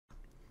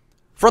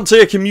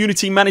Frontier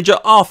community manager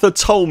Arthur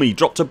Tolmie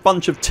dropped a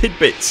bunch of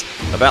tidbits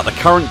about the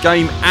current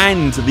game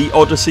and the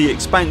Odyssey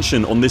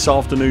expansion on this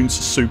afternoon's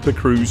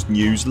supercruise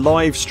news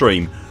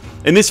livestream.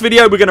 In this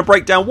video we're going to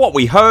break down what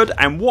we heard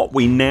and what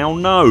we now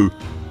know.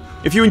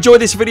 If you enjoy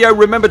this video,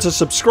 remember to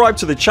subscribe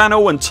to the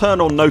channel and turn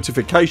on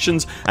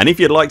notifications, and if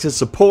you'd like to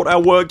support our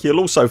work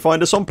you'll also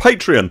find us on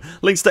Patreon.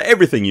 Links to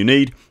everything you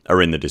need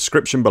are in the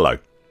description below.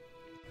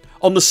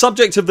 On the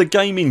subject of the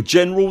game in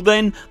general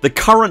then, the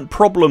current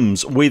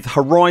problems with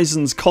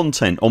Horizon's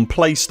content on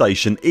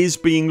PlayStation is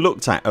being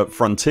looked at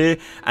Frontier,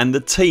 and the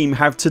team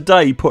have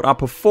today put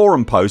up a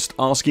forum post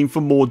asking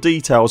for more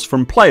details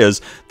from players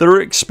that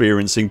are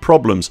experiencing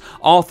problems.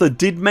 Arthur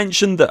did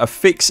mention that a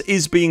fix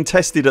is being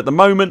tested at the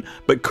moment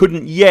but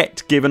couldn't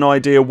yet give an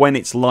idea when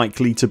it's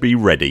likely to be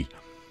ready.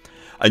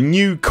 A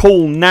new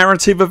cool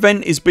narrative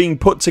event is being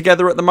put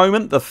together at the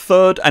moment, the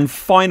third and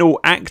final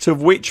act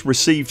of which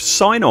received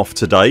sign off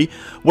today.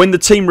 When the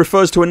team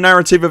refers to a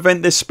narrative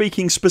event they're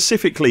speaking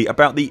specifically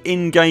about the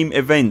in-game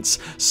events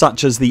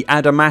such as the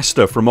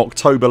Adamastor from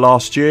October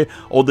last year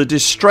or the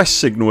Distress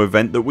Signal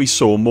event that we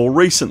saw more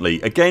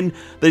recently. Again,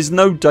 there's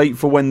no date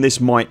for when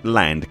this might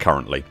land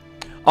currently.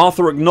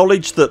 Arthur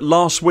acknowledged that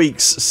last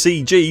weeks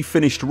CG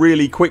finished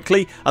really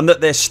quickly and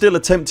that they're still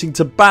attempting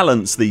to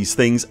balance these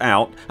things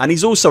out, and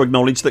he's also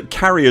acknowledged that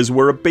carriers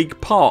were a big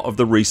part of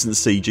the recent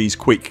CG's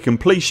quick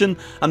completion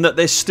and that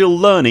they're still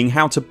learning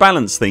how to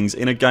balance things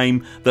in a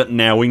game that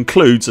now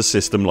includes a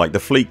system like the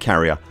fleet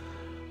carrier.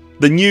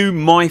 The new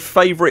My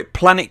Favourite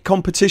Planet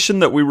competition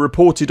that we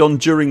reported on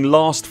during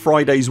last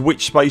Friday's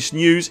Witchspace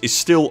news is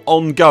still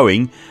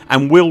ongoing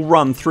and will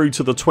run through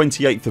to the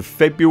 28th of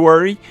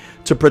February.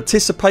 To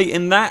participate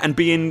in that and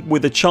be in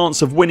with a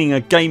chance of winning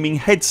a gaming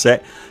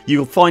headset,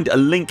 you'll find a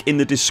link in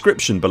the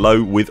description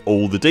below with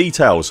all the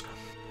details.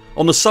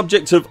 On the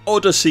subject of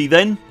Odyssey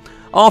then,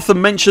 Arthur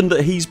mentioned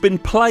that he's been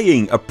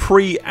playing a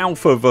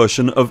pre-alpha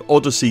version of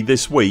Odyssey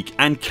this week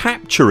and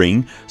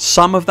capturing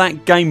some of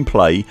that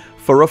gameplay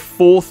for a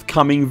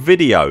forthcoming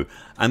video,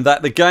 and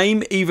that the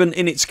game, even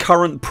in its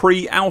current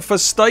pre-alpha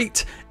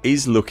state,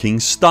 is looking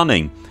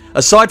stunning.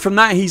 Aside from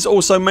that, he's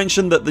also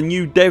mentioned that the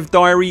new dev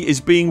diary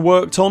is being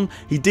worked on.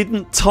 He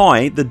didn't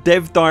tie the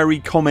dev diary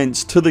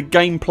comments to the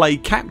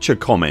gameplay capture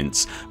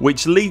comments,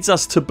 which leads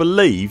us to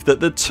believe that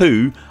the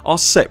two are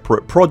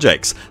separate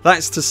projects.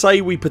 That's to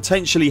say we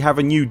potentially have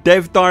a new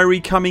dev diary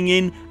coming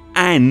in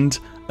and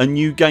a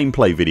new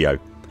gameplay video.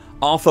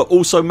 Arthur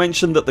also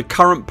mentioned that the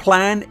current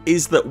plan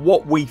is that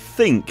what we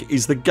think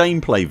is the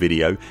gameplay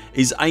video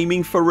is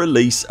aiming for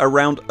release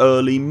around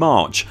early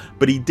March,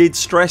 but he did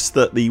stress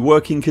that the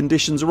working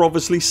conditions are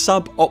obviously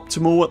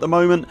suboptimal at the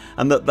moment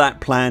and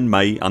that plan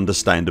may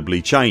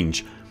understandably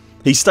change.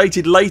 He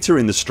stated later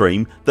in the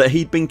stream that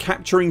he'd been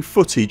capturing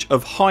footage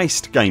of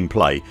heist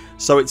gameplay,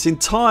 so it's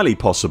entirely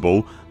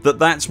possible that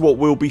that's what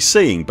we'll be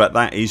seeing, but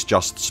that is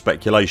just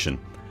speculation.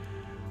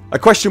 A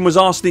question was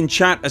asked in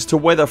chat as to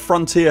whether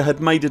Frontier had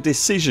made a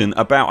decision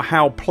about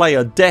how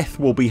player death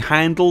will be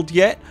handled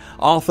yet.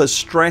 Arthur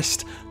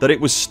stressed that it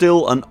was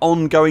still an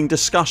ongoing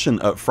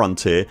discussion at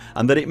Frontier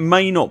and that it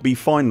may not be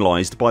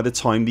finalised by the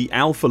time the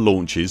alpha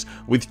launches,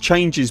 with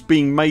changes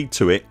being made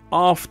to it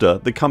after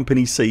the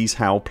company sees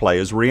how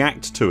players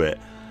react to it.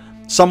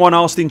 Someone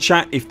asked in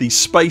chat if the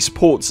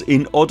spaceports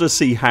in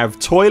Odyssey have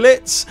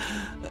toilets.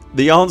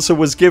 The answer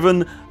was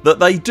given that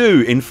they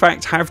do in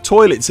fact have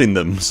toilets in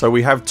them, so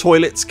we have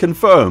toilets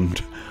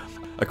confirmed.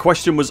 A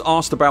question was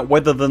asked about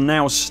whether the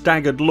now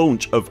staggered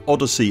launch of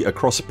Odyssey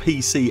across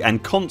PC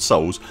and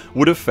consoles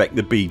would affect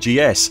the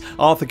BGS.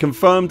 Arthur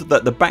confirmed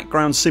that the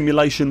background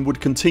simulation would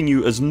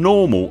continue as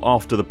normal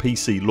after the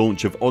PC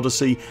launch of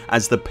Odyssey,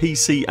 as the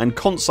PC and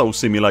console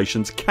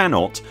simulations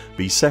cannot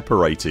be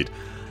separated.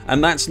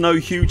 And that's no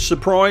huge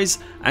surprise,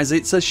 as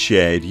it's a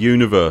shared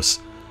universe.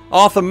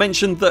 Arthur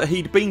mentioned that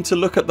he'd been to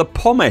look at the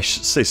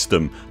Pomesh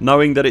system,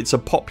 knowing that it's a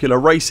popular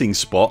racing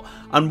spot,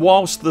 and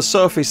whilst the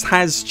surface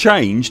has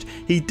changed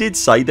he did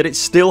say that it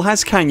still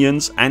has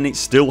canyons and it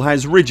still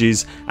has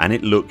ridges and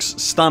it looks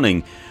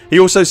stunning. He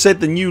also said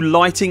the new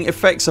lighting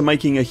effects are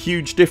making a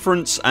huge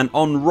difference, and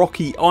on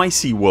rocky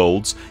icy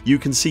worlds you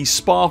can see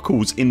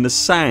sparkles in the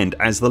sand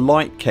as the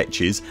light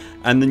catches,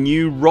 and the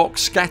new rock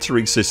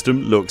scattering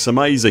system looks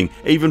amazing.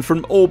 Even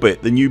from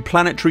orbit the new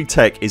planetary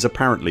tech is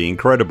apparently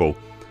incredible.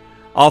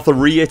 Arthur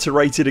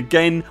reiterated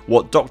again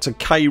what Dr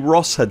K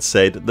Ross had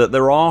said, that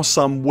there are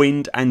some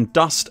wind and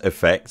dust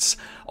effects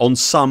on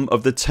some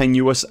of the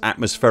tenuous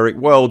atmospheric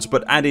worlds,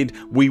 but added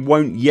we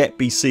won't yet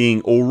be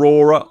seeing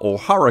aurora or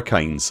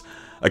hurricanes.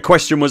 A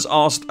question was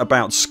asked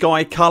about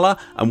sky colour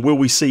and will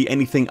we see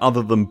anything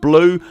other than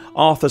blue.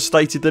 Arthur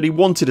stated that he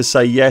wanted to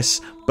say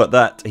yes, but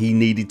that he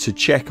needed to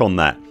check on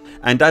that.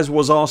 And as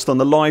was asked on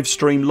the live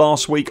stream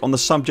last week on the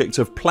subject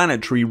of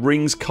planetary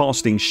rings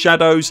casting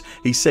shadows,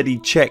 he said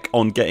he'd check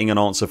on getting an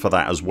answer for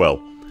that as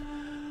well.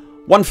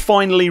 One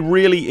finally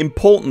really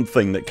important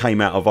thing that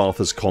came out of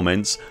Arthur's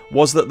comments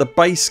was that the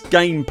base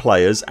game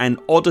players and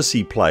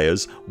Odyssey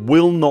players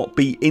will not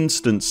be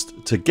instanced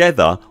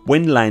together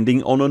when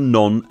landing on a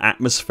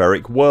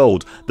non-atmospheric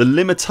world. The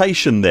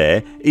limitation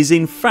there is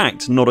in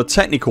fact not a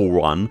technical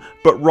one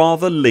but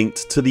rather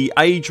linked to the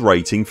age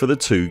rating for the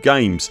two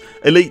games.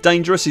 Elite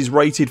Dangerous is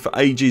rated for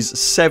ages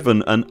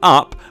 7 and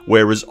up,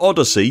 whereas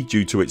Odyssey,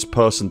 due to its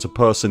person to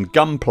person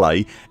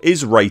gunplay,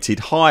 is rated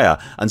higher,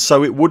 and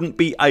so it wouldn't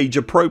be age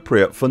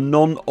appropriate for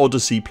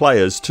non-Odyssey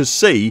players to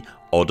see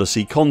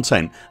Odyssey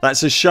content.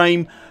 That's a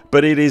shame,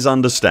 but it is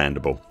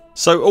understandable.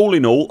 So all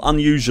in all,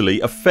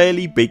 unusually a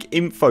fairly big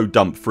info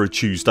dump for a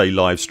Tuesday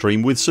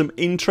livestream with some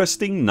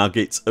interesting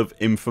nuggets of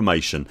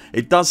information.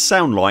 It does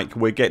sound like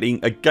we're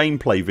getting a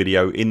gameplay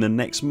video in the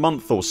next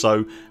month or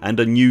so and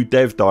a new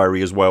dev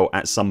diary as well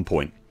at some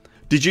point.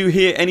 Did you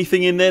hear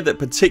anything in there that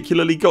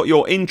particularly got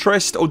your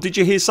interest, or did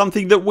you hear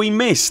something that we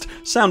missed?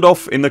 Sound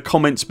off in the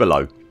comments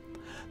below.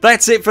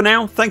 That's it for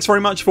now. Thanks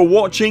very much for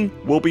watching.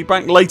 We'll be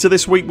back later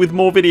this week with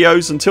more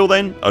videos. Until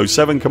then,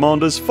 07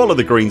 Commanders, follow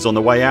the greens on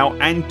the way out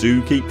and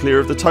do keep clear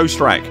of the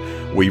toast rack.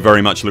 We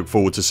very much look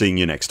forward to seeing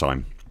you next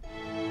time.